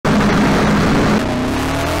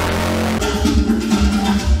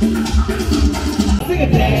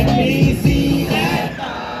Let me see that.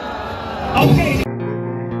 Okay.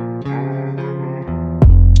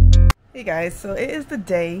 Hey guys, so it is the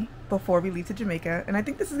day before we leave to Jamaica, and I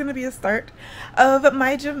think this is going to be a start of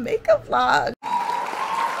my Jamaica vlog.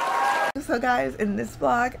 So guys, in this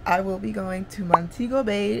vlog I will be going to Montego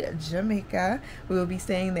Bay, Jamaica. We will be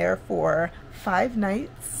staying there for 5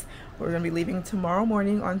 nights. We're going to be leaving tomorrow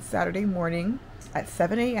morning on Saturday morning at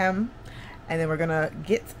 7 a.m. and then we're going to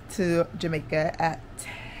get to Jamaica at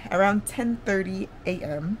around 10:30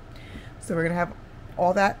 a.m. So we're going to have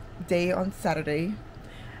all that day on Saturday,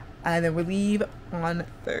 and then we leave on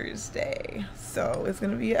Thursday. So it's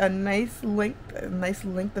going to be a nice length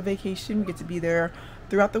of vacation. We get to be there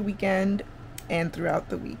throughout the weekend and throughout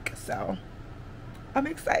the week, so I'm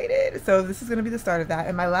excited. So this is going to be the start of that.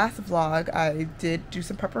 In my last vlog I did do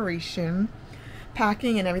some preparation,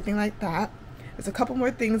 packing and everything like that. There's a couple more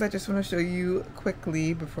things I just want to show you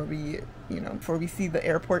quickly before we see the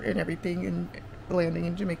airport and everything and landing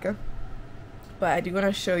in Jamaica. But I do want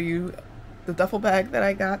to show you the duffel bag that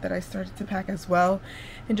I got, that I started to pack as well,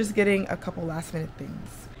 and just getting a couple last minute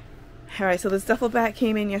things. Alright, so this duffel bag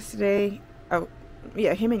came in yesterday. Oh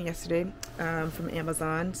yeah, it came in yesterday from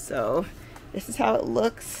Amazon. So this is how it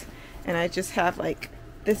looks, and I just have like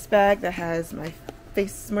this bag that has my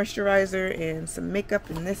face moisturizer and some makeup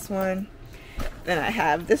in this one. Then I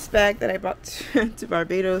have this bag that I brought to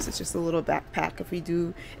Barbados. It's just a little backpack. If we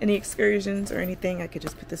do any excursions or anything, I could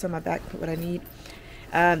just put this on my back, put what I need.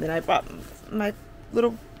 Then I brought my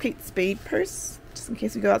little Kate Spade purse, just in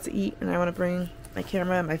case we go out to eat and I want to bring my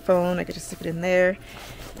camera and my phone. I could just stick it in there.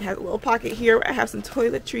 It has a little pocket here where I have some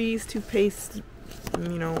toiletries, toothpaste,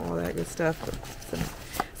 you know, all that good stuff. Some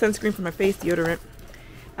sunscreen for my face, deodorant.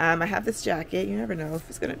 I have this jacket. You never know if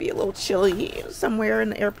it's going to be a little chilly somewhere in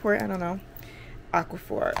the airport. I don't know.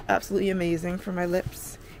 Aquaphor, absolutely amazing for my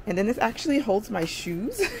lips. And then this actually holds my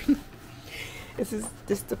shoes. This is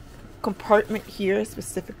just the compartment here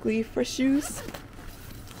specifically for shoes.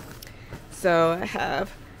 So I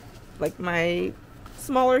have like my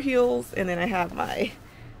smaller heels, and then I have my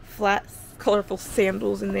flat colorful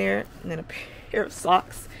sandals in there, and then a pair of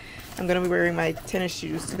socks. I'm going to be wearing my tennis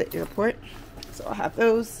shoes to the airport, so I'll have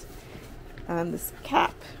those. This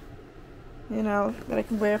cap, you know, that I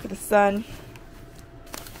can wear for the sun.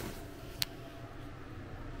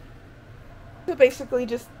 So basically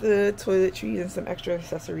just the toiletries and some extra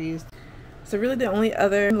accessories. So really the only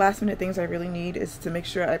other last minute things I really need is to make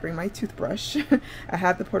sure I bring my toothbrush. I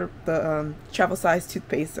have the travel size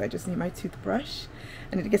toothpaste, so I just need my toothbrush.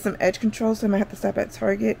 I need to get some edge control, so I might have to stop at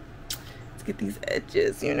Target to get these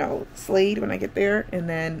edges, you know, slayed when I get there. And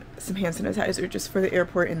then some hand sanitizer just for the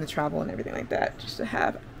airport and the travel and everything like that, just to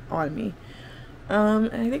have on me.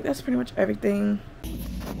 And I think that's pretty much everything.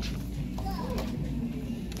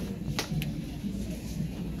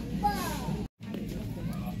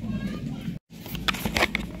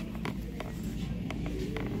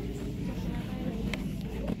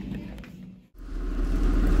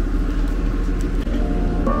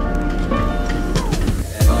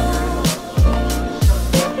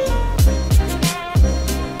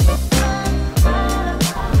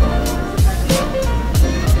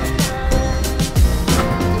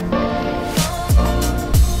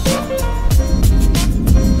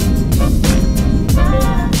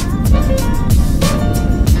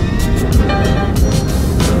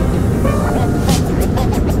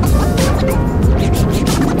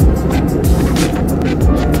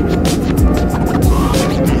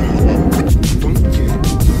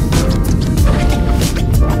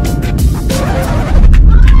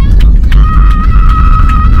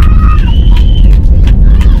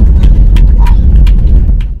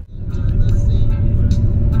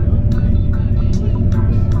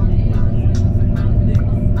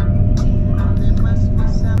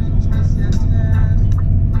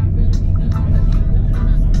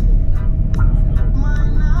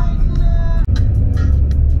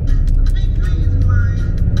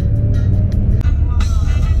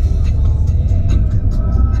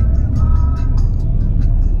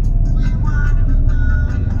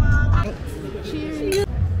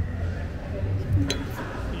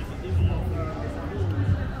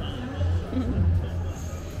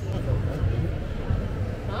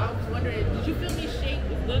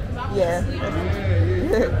 Yeah.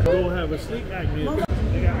 We'll have a sleep act here.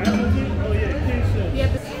 They got allergy? Oh yeah, cancer.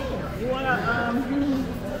 Yeah, you wanna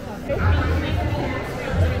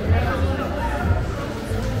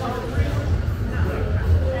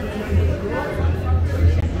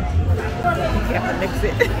You have to mix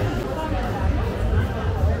it.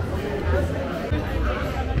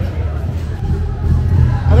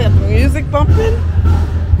 Oh, we have the music bumping.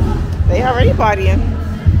 They already partying.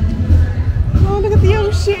 Oh, look at the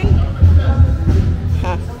ocean.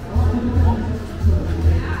 Huh.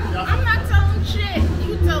 I'm not telling shit.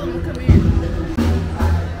 You tell them to come here.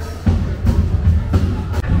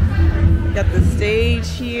 Got the stage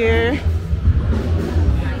here. You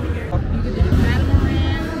can do the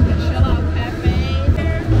catamaran, the chill out cafe.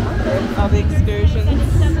 All the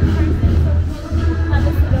excursions.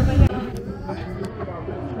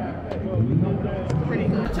 Pretty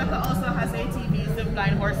good. Chaka also has ATVs, zip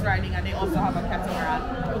line, horse riding, and they also have a catamaran.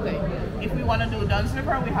 Okay. If we want to do Duns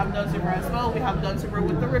River, we have Duns River as well. We have Duns River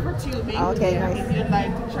with the river tubing. Okay, nice. If you'd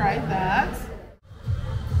like to try that.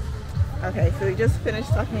 Okay, so we just finished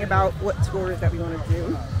talking about what tours that we want to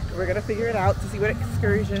do. We're gonna figure it out to see what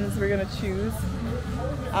excursions we're gonna choose.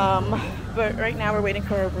 But right now we're waiting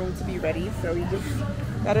for our room to be ready, so we just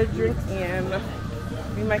got a drink and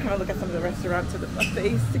we might kind of look at some of the restaurants or the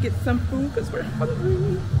buffets to get some food because we're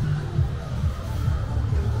hungry.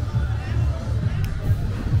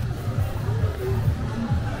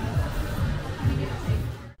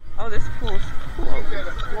 Oh, this pool's cool.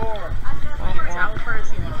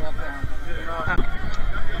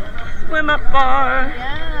 Swim up bar.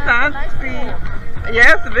 Yeah, Fancy.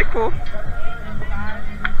 Yeah, it's a big pool.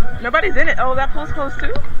 Nobody's in it. Oh, that pool's closed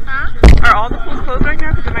too? Huh? Are all the pools closed right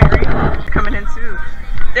now? Because it might rain. It's coming in too.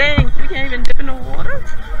 Dang, we can't even dip in the water.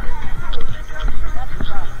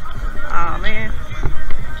 Oh man.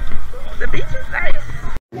 The beach is nice.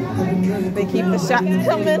 They keep the shots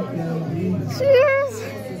coming. Cheers.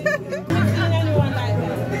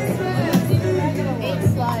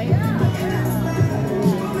 It's like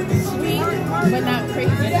sweet, but not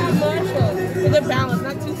crazy. It's a balance,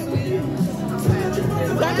 not too sweet.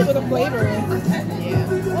 Exactly what the flavor is. Yeah.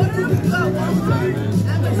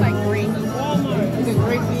 It's like grape. Is it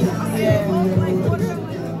grapey? Yeah.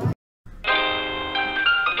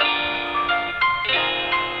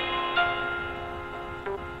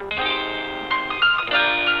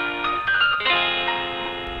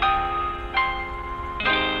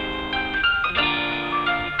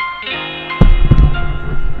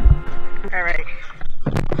 Alright.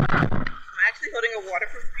 I'm actually holding a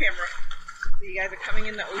waterproof camera. So you guys are coming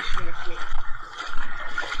in the ocean with me.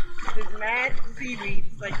 There's mad seaweed,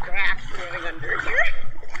 it's like grass growing under here.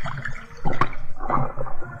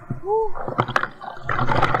 Woo.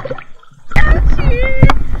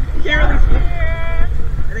 Cheers! Can't really see.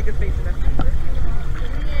 I think it's facing us.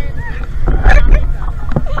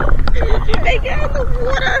 They get in the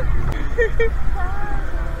water!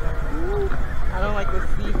 I don't like the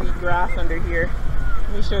seaweed grass under here.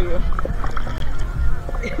 Let me show you.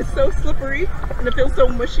 It's so slippery and it feels so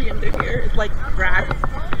mushy under here. It's like grass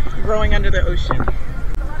growing under the ocean.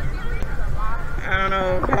 I don't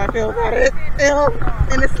know how I feel about it. Ew.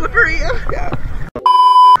 And it's slippery. Oh, God.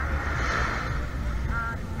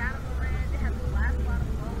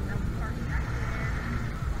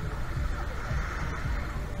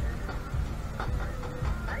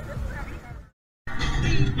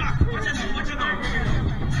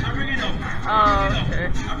 Oh, okay.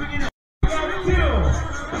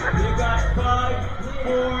 You got 5,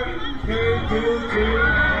 4, 3, 2, 3,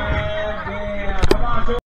 and come on,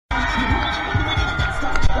 Joe.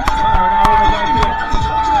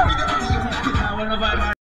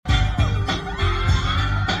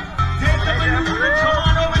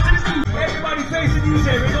 Everybody facing you,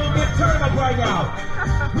 Jay. We're gonna get turned up right now.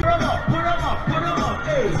 Put them up, put them up, put them up.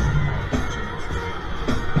 Hey.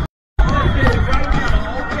 Let's get it right now.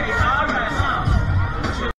 Okay, all right, now.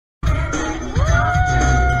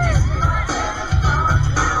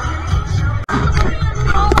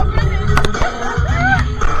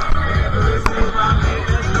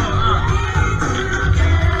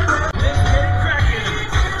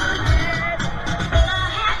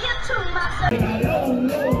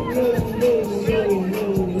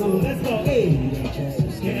 Let's go. Hey.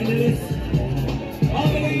 Scandalous. All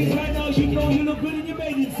the ladies right now, you know you look good in your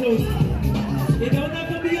bathing suits. You know not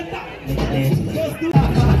gonna be a thought. Let's do it.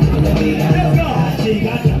 Let's go. She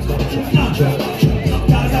got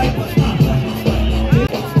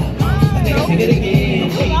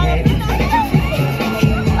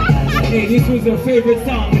Hey, this was your favorite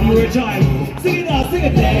song when you were a child. Sing it now, sing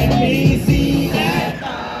it. Let me see that.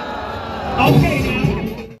 Okay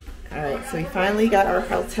now. Alright, so we finally got our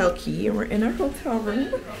hotel key and we're in our hotel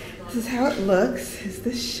room. This is how it looks. It's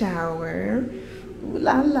the shower. Ooh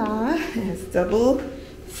la la. It has double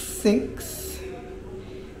sinks.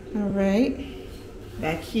 Alright.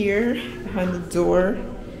 Back here, behind the door,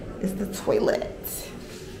 is the toilet.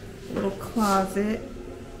 A little closet.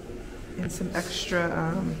 And some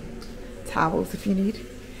extra towels if you need.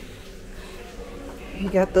 You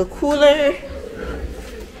got the cooler.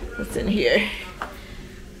 What's in here?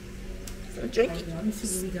 Some drinking. Let me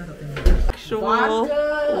see what we got up in there. Actual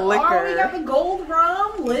Vodka. liquor. Oh, we got the gold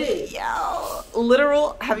rum lit. Yeah.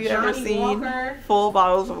 Literal. Have you ever Johnny seen Walker. full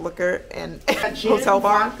bottles of liquor in a Gin, hotel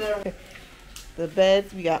bar? vodka. The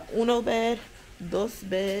beds. We got uno bed, dos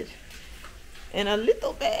bed, and a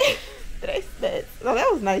little bed. Tres beds. Oh,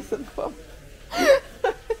 that was nice and cool.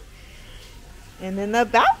 And then the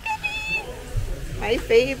balcony. My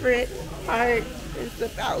favorite part is the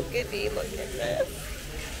balcony. Look at this.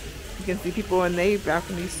 You can see people in their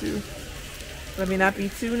balconies too. Let me not be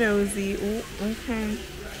too nosy. Ooh, okay.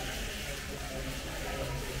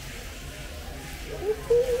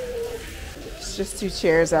 It's just two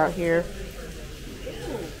chairs out here.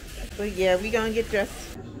 But yeah, we gonna get dressed.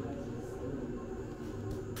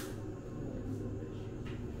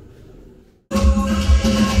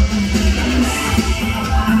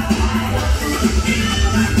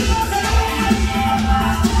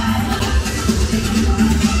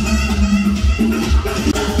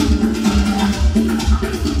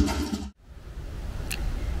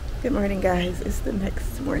 Good morning, guys. It's the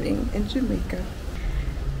next morning in Jamaica.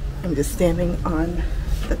 I'm just standing on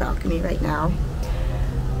the balcony right now,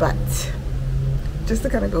 but just to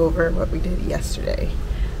kind of go over what we did yesterday.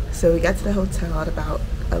 So we got to the hotel at about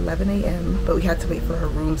 11 a.m., but we had to wait for our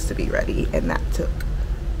rooms to be ready, and that took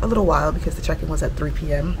a little while because the check-in was at 3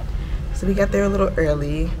 p.m. So we got there a little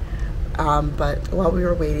early, but while we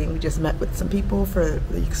were waiting, we just met with some people for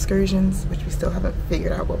the excursions, which we still haven't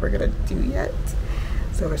figured out what we're gonna do yet.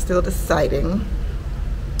 So we're still deciding.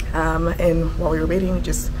 And while we were waiting,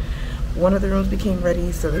 one of the rooms became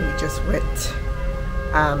ready, so then we just went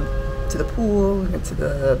to the pool, we went to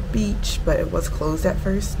the beach, but it was closed at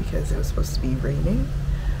first because it was supposed to be raining.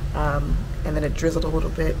 And then it drizzled a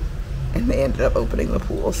little bit, and they ended up opening the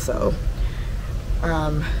pool. So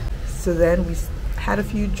then we had a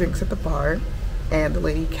few drinks at the bar, and the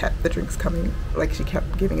lady kept the drinks coming, like she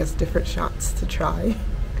kept giving us different shots to try.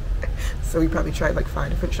 So we probably tried like 5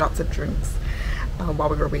 different shots of drinks while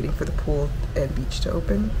we were waiting for the pool and beach to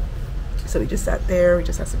open. So we just sat there, we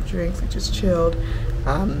just had some drinks, we just chilled.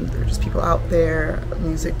 There were just people out there,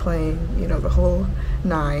 music playing, you know, the whole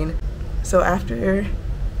 9. So after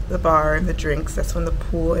the bar and the drinks, that's when the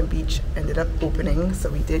pool and beach ended up opening. So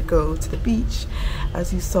we did go to the beach,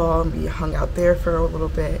 as you saw, and we hung out there for a little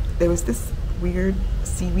bit. There was this weird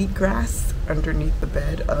seaweed grass underneath the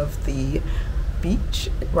bed of the beach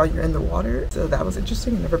while you're in the water, so that was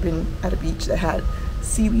interesting. I've never been at a beach that had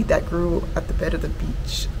seaweed that grew at the bed of the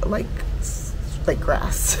beach like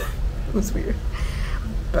grass. It was weird,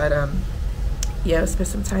 but yeah, I spent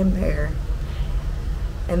some time there,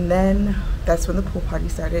 and then that's when the pool party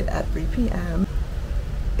started at 3 p.m.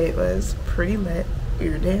 It was pretty lit. We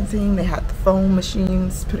were dancing, they had the foam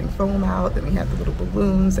machines putting foam out, then we had the little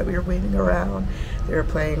balloons that we were waving around. They were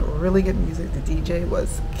playing really good music. The DJ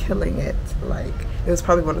was killing it. Like, it was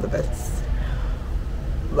probably one of the best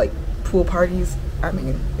like pool parties. I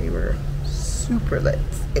mean, they were super lit.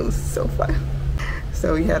 It was so fun.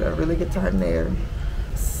 So we had a really good time there.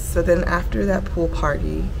 So then after that pool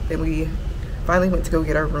party, then we finally went to go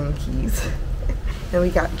get our room keys. And we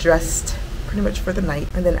got dressed pretty much for the night.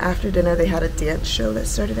 And then after dinner, they had a dance show that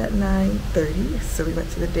started at 9:30. So we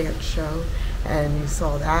went to the dance show, and you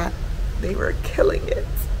saw that. They were killing it.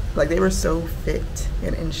 Like, they were so fit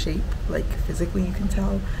and in shape, like physically you can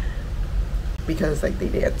tell, because like they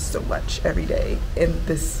dance so much every day in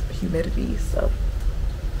this humidity. So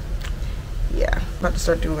yeah, I'm about to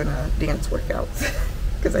start doing dance workouts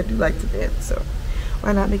because I do like to dance, so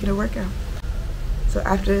why not make it a workout? So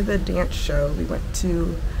after the dance show, we went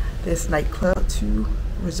to this nightclub 2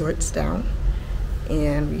 resorts down,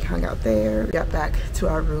 and we hung out there. We got back to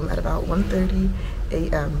our room at about 1:30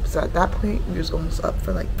 a.m. So at that point, we was almost up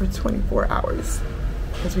for 24 hours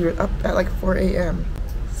because we were up at like 4 a.m.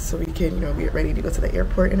 so we can, you know, get ready to go to the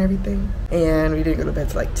airport and everything. And we didn't go to bed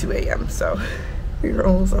till like 2 a.m. so we were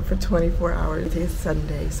almost up for 24 hours. Today is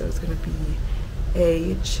Sunday, so it's gonna be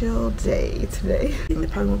a chill day today. There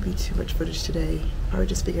probably won't be too much footage today. Probably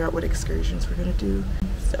just figure out what excursions we're gonna do.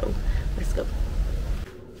 So let's go.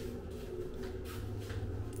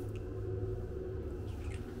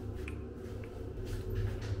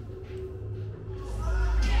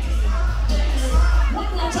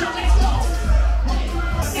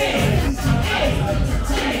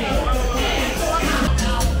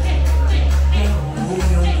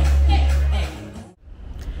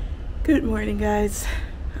 Good morning, guys.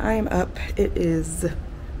 I am up. It is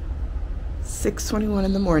 6:21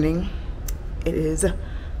 in the morning. It is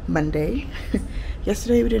Monday.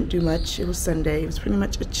 Yesterday we didn't do much. It was Sunday. It was pretty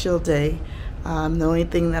much a chill day. The only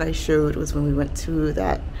thing that I showed was when we went to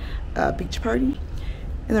that beach party.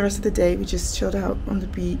 And the rest of the day we just chilled out on the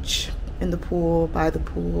beach, in the pool, by the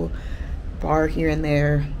pool, bar here and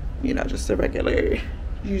there, you know, just a regular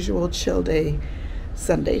usual chill day,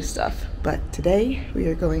 Sunday stuff. But today we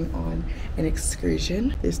are going on an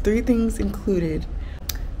excursion. There's 3 things included.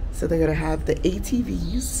 So they're gonna have the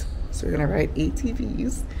ATVs. So we're gonna ride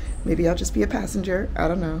ATVs. Maybe I'll just be a passenger, I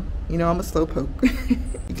don't know. You know, I'm a slowpoke.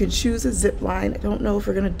 You can choose a zip line. I don't know if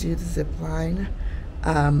we're gonna do the zip line.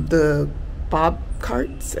 The bob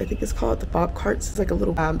carts, I think it's called. The bob carts is like a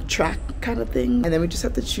little track kind of thing. And then we just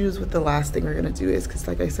have to choose what the last thing we're gonna do is, because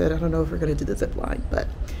like I said, I don't know if we're gonna do the zip line, but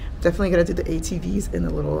definitely gonna do the ATVs in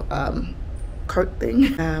the little cart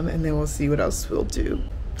thing. And then we'll see what else we'll do.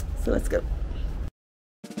 So let's go.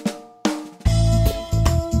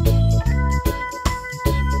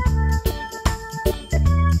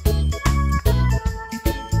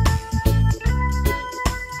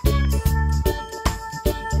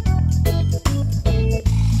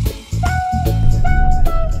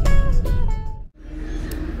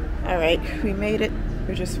 We made it.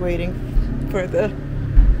 We're just waiting for the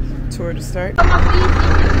tour to start. So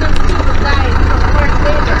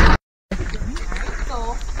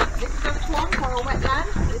this is a swamp or a wetland.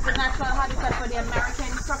 It's a natural habitat for the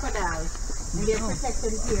American crocodiles. And they're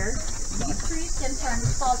protected here. These trees can turn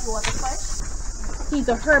saltwater flesh. He's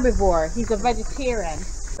a herbivore. He's a vegetarian.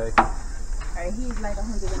 He's like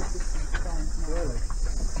 150 pounds now. Really?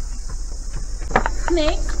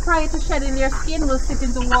 Snakes, prior to shedding their skin, will sit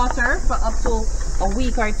in the water for up to a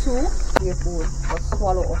week or 2. Their food or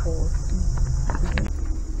swallow a whole.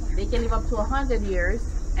 They can live up to 100 years,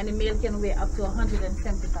 and the male can weigh up to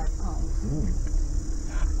 175 pounds.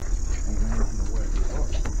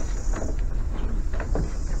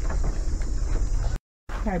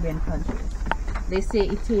 Caribbean countries. They say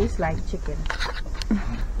it tastes like chicken,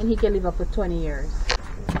 and he can live up to 20 years.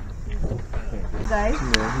 Guys?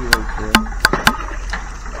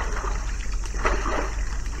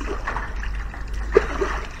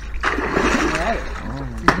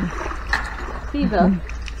 Caesar.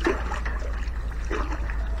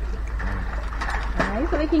 Alright,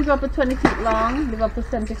 so they can grow up to 20 feet long, live up to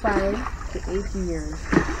 75 to 80 years.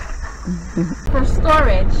 For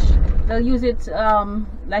storage, they'll use it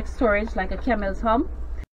like storage, like a camel's hump.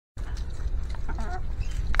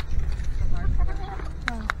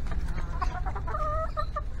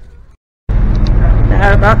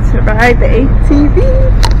 Now about to ride the ATV.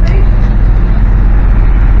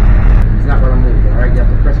 It's not gonna move, alright? You have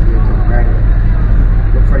to press it right here.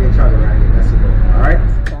 Look for each other right here. That's the goal, alright?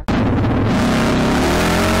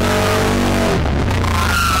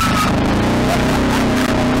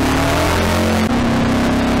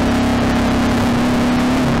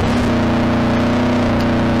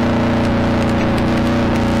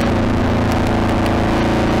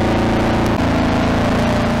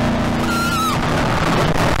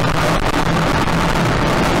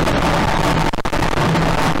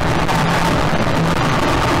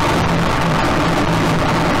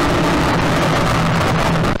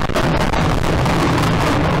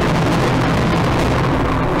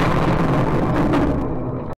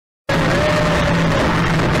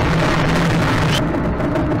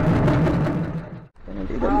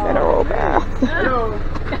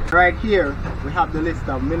 Right here, we have the list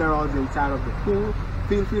of minerals inside of the pool.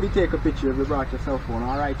 Feel free to take a picture if you brought your cell phone,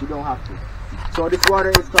 alright? You don't have to. So this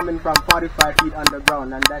water is coming from 45 feet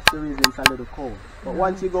underground, and that's the reason it's a little cold. But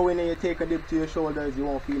once you go in and you take a dip to your shoulders, you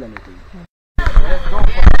won't feel anything.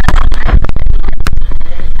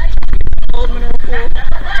 Old mineral pool.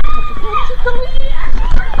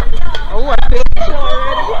 Oh, I feel it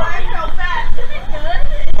already.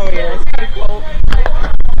 Oh yeah, it's pretty cold.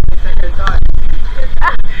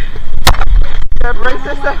 Brace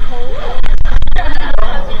yourself.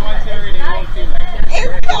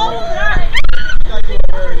 It's cold.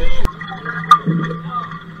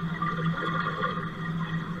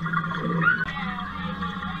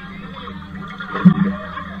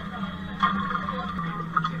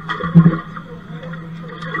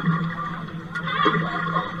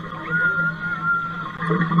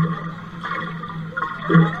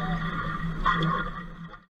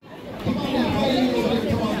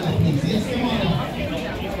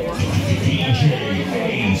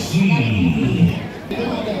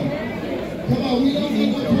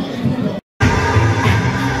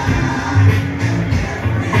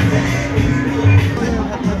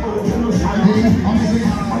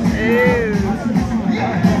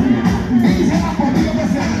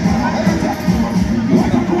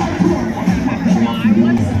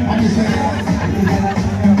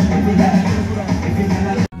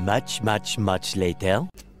 Much later.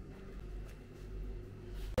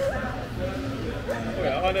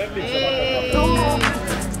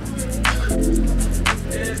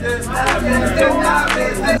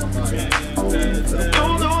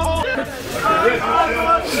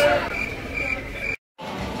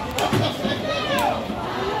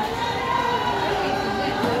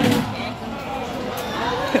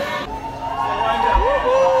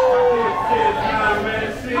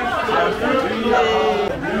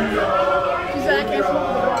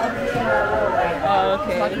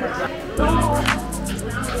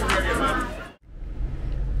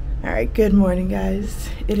 Alright, good morning guys.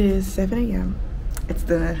 It is 7 a.m. It's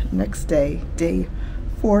the next day, day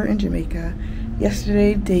 4 in Jamaica.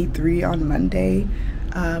 Yesterday, day 3 on Monday.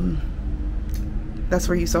 That's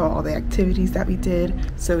where you saw all the activities that we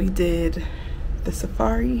did. So we did the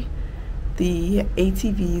safari, the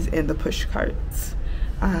ATVs, and the push carts.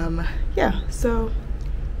 Yeah, so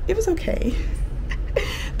it was okay.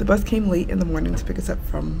 The bus came late in the morning to pick us up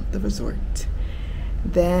from the resort.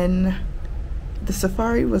 Then the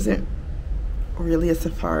safari wasn't really a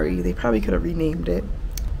safari. They probably could have renamed it.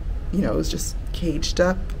 You know, it was just caged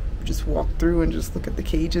up. Just walk through and just look at the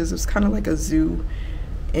cages. It was kind of like a zoo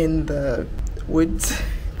in the woods,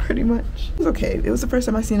 pretty much. It was okay. It was the first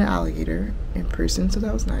time I seen an alligator in person, so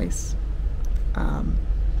that was nice.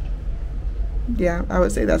 Yeah, I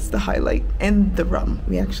would say that's the highlight. And the rum.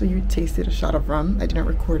 We actually tasted a shot of rum. I didn't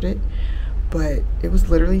record it, but it was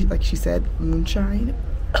literally, like she said, moonshine.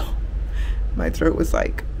 My throat was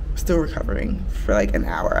like still recovering for like an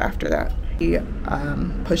hour after that. The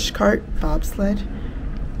push cart bobsled,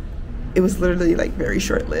 it was literally like very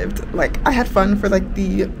short-lived. Like I had fun for like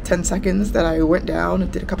the 10 seconds that I went down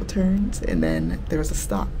and did a couple turns, and then there was a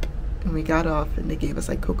stop and we got off and they gave us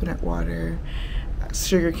like coconut water,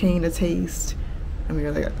 sugar cane to taste, and we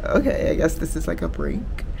were like, okay, I guess this is like a break.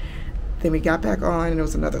 Then we got back on and it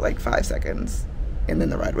was another like 5 seconds and then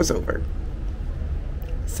the ride was over.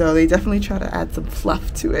 So they definitely try to add some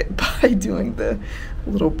fluff to it by doing the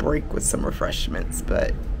little break with some refreshments,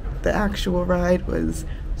 but the actual ride was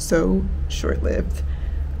so short-lived.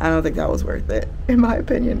 I don't think that was worth it, in my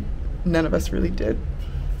opinion. None of us really did.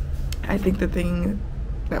 I think the thing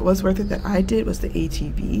that was worth it that I did was the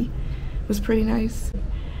ATV. It was pretty nice.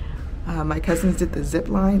 My cousins did the zip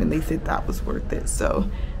line and they said that was worth it. So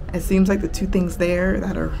it seems like the two things there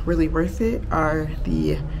that are really worth it are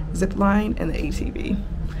the zip line and the ATV.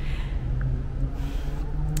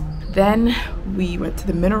 Then we went to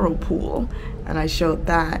the mineral pool and I showed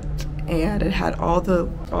that, and it had all the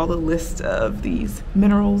list of these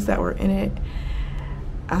minerals that were in it.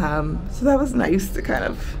 So that was nice to kind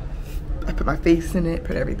of, I put my face in it,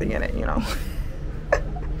 put everything in it, you know.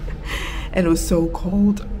 And it was so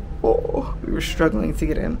cold. Oh, we were struggling to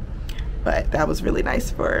get in, but that was really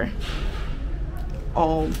nice for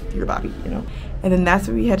all your body, you know. And then that's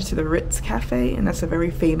when we headed to the Ritz Cafe, and that's a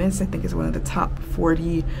very famous, I think it's one of the top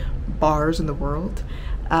 40 bars in the world.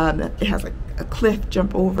 It has like a cliff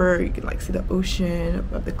jump over, you can like see the ocean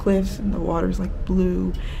above the cliffs and the water's like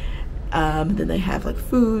blue. Then they have like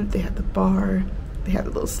food, they have the bar, they have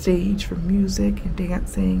a little stage for music and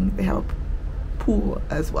dancing, they have a pool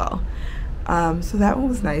as well. So that one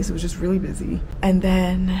was nice. It was just really busy. And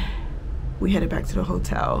then we headed back to the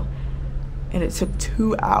hotel and it took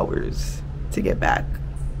 2 hours to get back.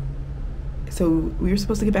 So we were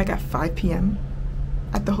supposed to get back at 5 p.m.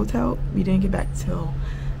 at the hotel. We didn't get back till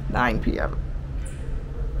 9 p.m.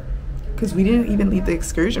 because we didn't even leave the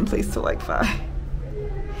excursion place till like 5.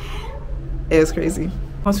 It was crazy.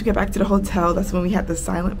 Once we got back to the hotel, that's when we had the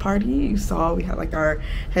silent party. You saw we had like our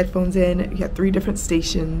headphones in. We had 3 different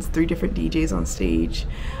stations, 3 different DJs on stage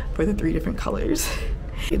for the 3 different colors.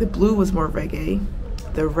 The blue was more reggae.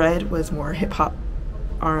 The red was more hip hop,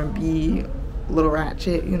 R&B, little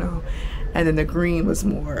ratchet, you know. And then the green was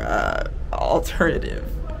more alternative,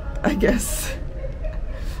 I guess.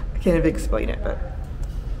 I can't even explain it, but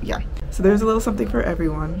yeah. So there's a little something for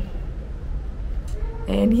everyone.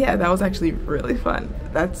 And yeah, that was actually really fun.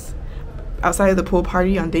 That's outside of the pool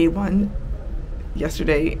party on day 1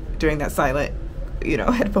 yesterday during that silent, you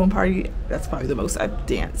know, headphone party. That's probably the most I've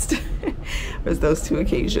danced was those 2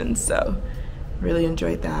 occasions. So really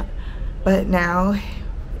enjoyed that. But now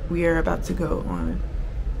we are about to go on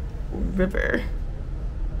river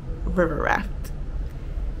raft.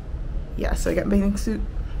 Yeah, so I got bathing suit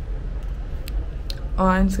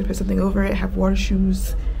on, just gonna put something over it, have water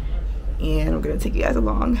shoes, and I'm gonna take you guys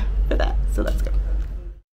along for that. So let's go.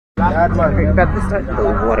 We're about to start the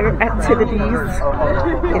water activities,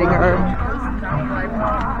 getting our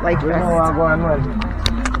life vest.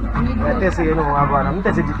 I test you know I'm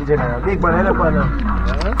testing it general. Big man, help on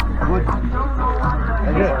good.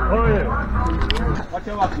 Yeah, oh yeah. Watch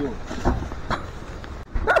your back, you.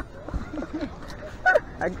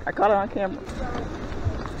 I caught it on camera.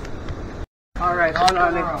 Alright, all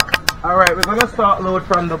on it. Alright, we're gonna start load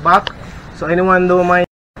from the back. So anyone don't mind.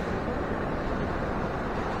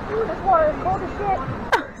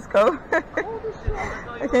 Let's go.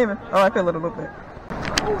 I came in. Oh, I feel it a little bit.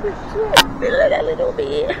 Feel it a little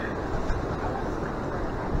bit.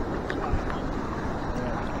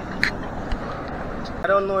 I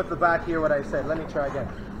don't know if the back hear what I said. Let me try again.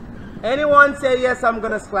 Anyone say yes, I'm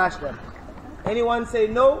gonna splash them. Anyone say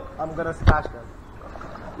no, I'm gonna splash them.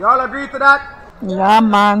 You all agree to that? Yeah,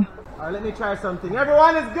 man. Alright, let me try something.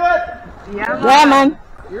 Everyone is good? Yeah, man.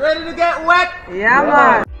 You ready to get wet? Yeah,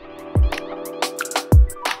 man.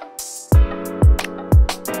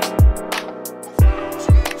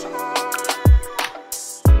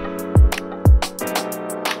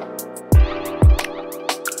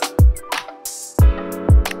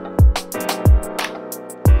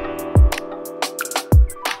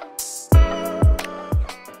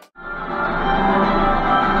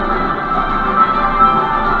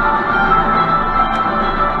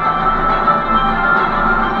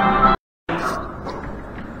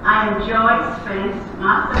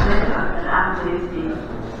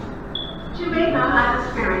 Jamaica has a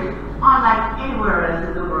spirit unlike anywhere else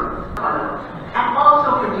in the world, and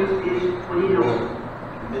also produces what you know.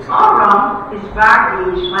 All rum is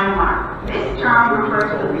bark-aged by mark. This term refers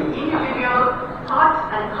to the individual hot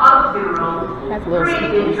and cultivated rums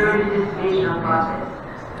created during the distillation process.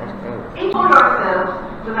 We hold ourselves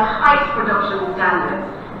to the highest production standards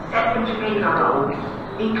set for Jamaica rum,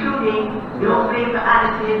 including no flavor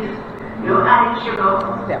additives, no added sugar,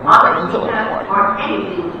 other sweeteners, or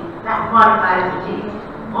anything that modifies the taste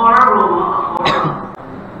or aroma of our rum.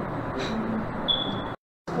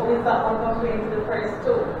 So is that one going into the first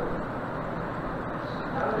two?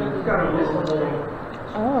 It's got a little more.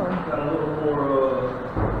 Oh. Got a little more.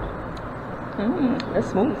 That's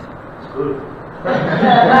smooth. It's good.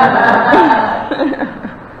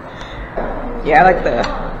 Yeah, I like the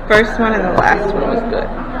first one and the last one was good.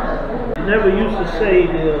 I never used to say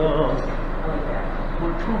the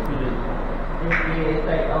what proof it is.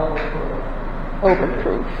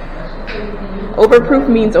 Overproof. Overproof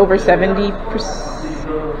means over 70%.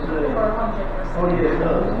 Oh yeah, it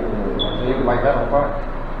does. You can like that apart.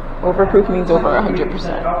 Overproof means over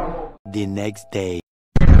 100%. The next day.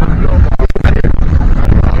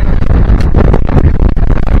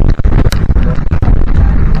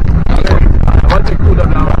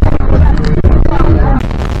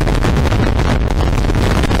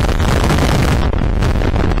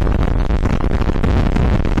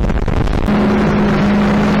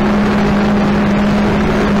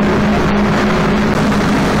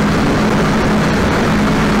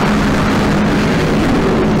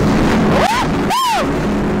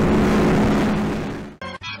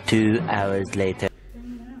 Two hours later.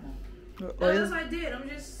 Yes, I did. I'm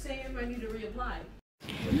just saying if I need to reapply.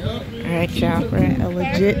 Alright, y'all, we're at a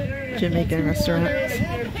legit Jamaican restaurant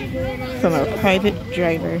from a private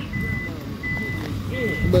driver.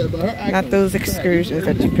 Not those excursions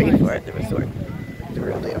that you pay for at the resort. The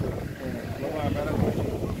real deal.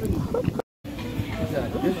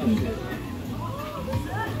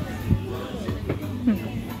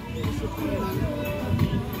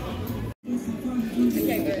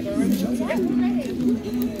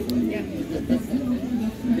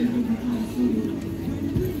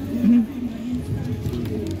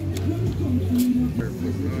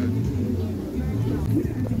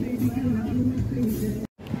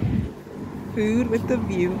 Food with the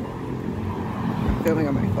view. I'm filming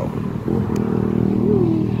on my phone.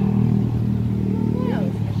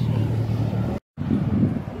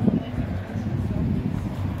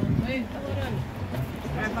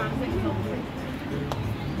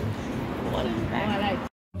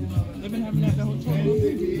 They've been having that the whole time.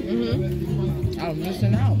 I'm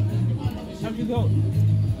missing out. How'd you go?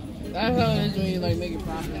 That's how it is when you like make it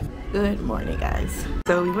profit. Good morning, guys.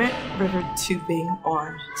 So we went river tubing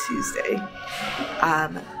on Tuesday.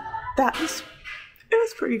 It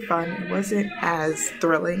was pretty fun. It wasn't as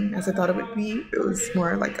thrilling as I thought it would be. It was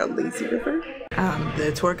more like a lazy river.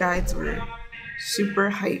 The tour guides were super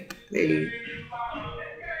hype. They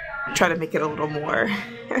try to make it a little more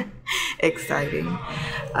exciting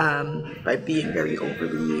by being very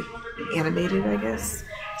overly animated, I guess.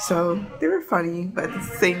 So they were funny, but at the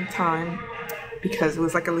same time, because it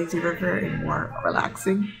was like a lazy river and more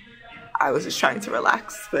relaxing, I was just trying to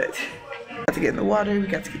relax, but we got to get in the water, we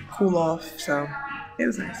got to cool off, so it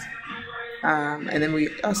was nice. And then we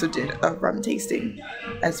also did a rum tasting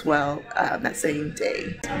as well that same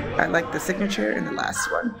day. I like the signature and the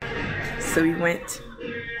last one. So we went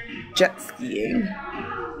jet skiing,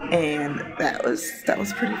 and that was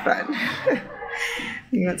pretty fun.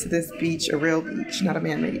 We went to this beach, a real beach, not a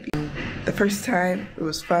man-made beach. The first time it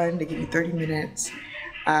was fun. They give you 30 minutes,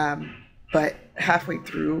 but halfway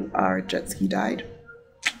through our jet ski died.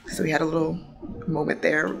 So we had a little moment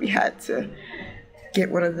there where we had to get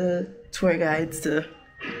one of the tour guides to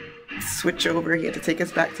switch over. He had to take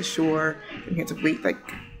us back to shore, and we had to wait like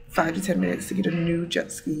 5 to 10 minutes to get a new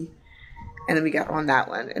jet ski. And then we got on that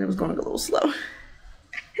one, and it was going a little slow.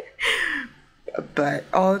 But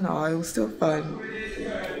all in all, it was still fun.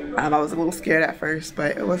 I was a little scared at first,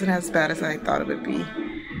 but it wasn't as bad as I thought it would be.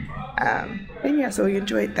 And yeah, so we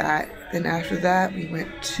enjoyed that. Then after that, we went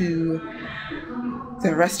to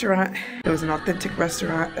the restaurant. It was an authentic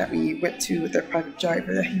restaurant that we went to with our private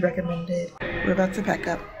driver that he recommended. We're about to pack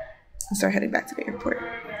up and start heading back to the airport.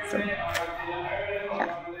 So,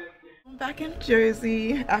 yeah. I'm back in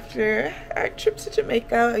Jersey after our trip to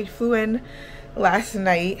Jamaica. We flew in last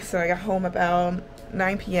night, so I got home about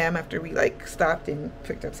 9 p.m. after we like stopped and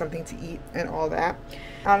picked up something to eat and all that.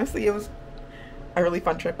 Honestly, it was a really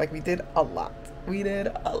fun trip. Like, we did a lot. We did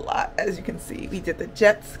a lot, as you can see. We did the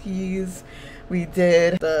jet skis, we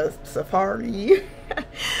did the safari,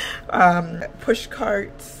 push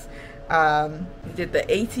carts, we did the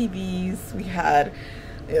ATVs, we had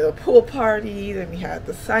the pool party, then we had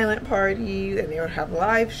the silent party, then they would have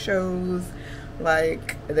live shows.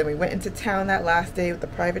 Like, and then we went into town that last day with the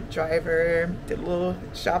private driver, did a little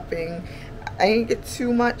shopping. I didn't get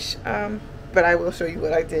too much, but I will show you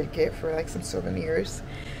what I did get for like some souvenirs.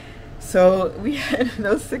 So we had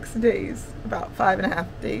those 6 days, about 5.5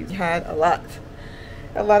 days. We had a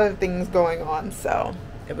lot of things going on, so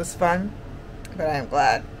it was fun, but I am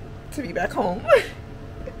glad to be back home.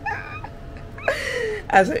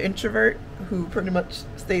 As an introvert who pretty much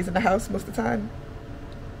stays in the house most of the time.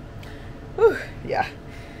 Whew, yeah.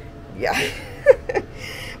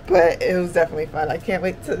 But it was definitely fun. I can't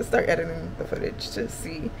wait to start editing the footage to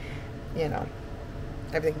see, you know,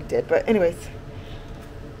 everything we did. But anyways,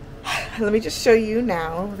 let me just show you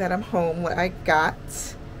now that I'm home what I got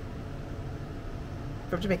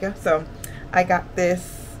from Jamaica. So I got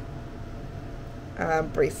this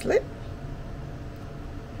bracelet.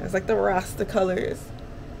 It's like the Rasta colors,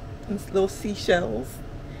 these little seashells.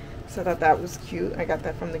 So I thought that was cute. I got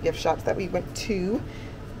that from the gift shops that we went to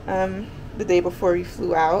the day before we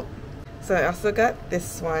flew out. So I also got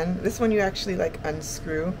this one. This one you actually like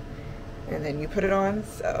unscrew and then you put it on.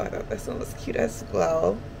 So I thought this one was cute as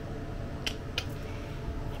well.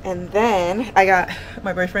 And then I got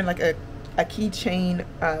my boyfriend like a keychain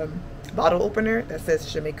bottle opener that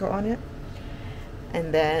says Jamaica on it.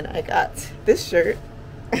 And then I got this shirt.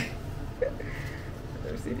 Let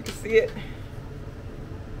me see if you can see it.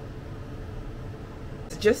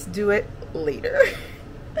 Just do it later.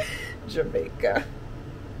 Jamaica.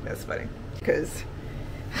 That's funny because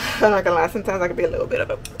I'm not gonna lie, sometimes I can be a little bit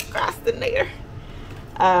of a procrastinator.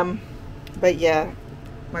 But yeah,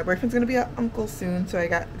 my boyfriend's gonna be an uncle soon, so I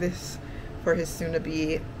got this for his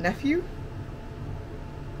soon-to-be nephew.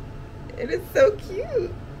 It is so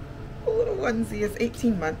cute. A little onesie. It's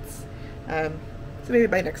 18 months. So maybe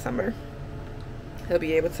by next summer he'll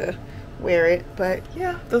be able to wear it. But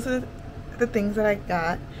yeah, those are the things that I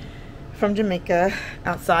got from Jamaica,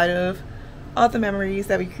 outside of all the memories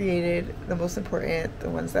that we created. The most important, the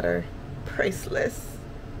ones that are priceless,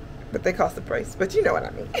 but they cost a price, but you know what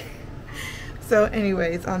I mean. So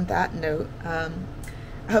anyways, on that note, I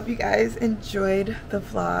hope you guys enjoyed the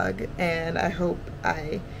vlog, and I hope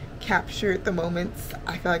I captured the moments.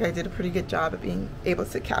 I feel like I did a pretty good job of being able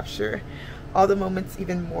to capture all the moments,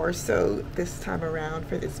 even more so this time around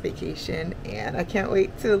for this vacation, and I can't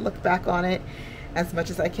wait to look back on it as much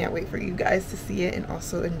as I can't wait for you guys to see it and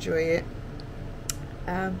also enjoy it.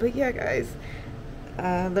 But yeah, guys,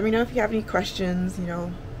 let me know if you have any questions, you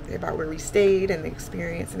know, about where we stayed and the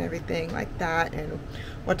experience and everything like that, and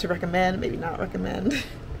what to recommend, maybe not recommend.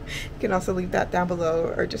 You can also leave that down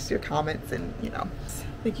below, or just your comments, and you know.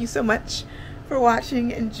 Thank you so much for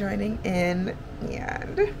watching and joining in,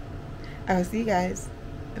 and I will see you guys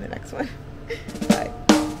in the next one. Bye.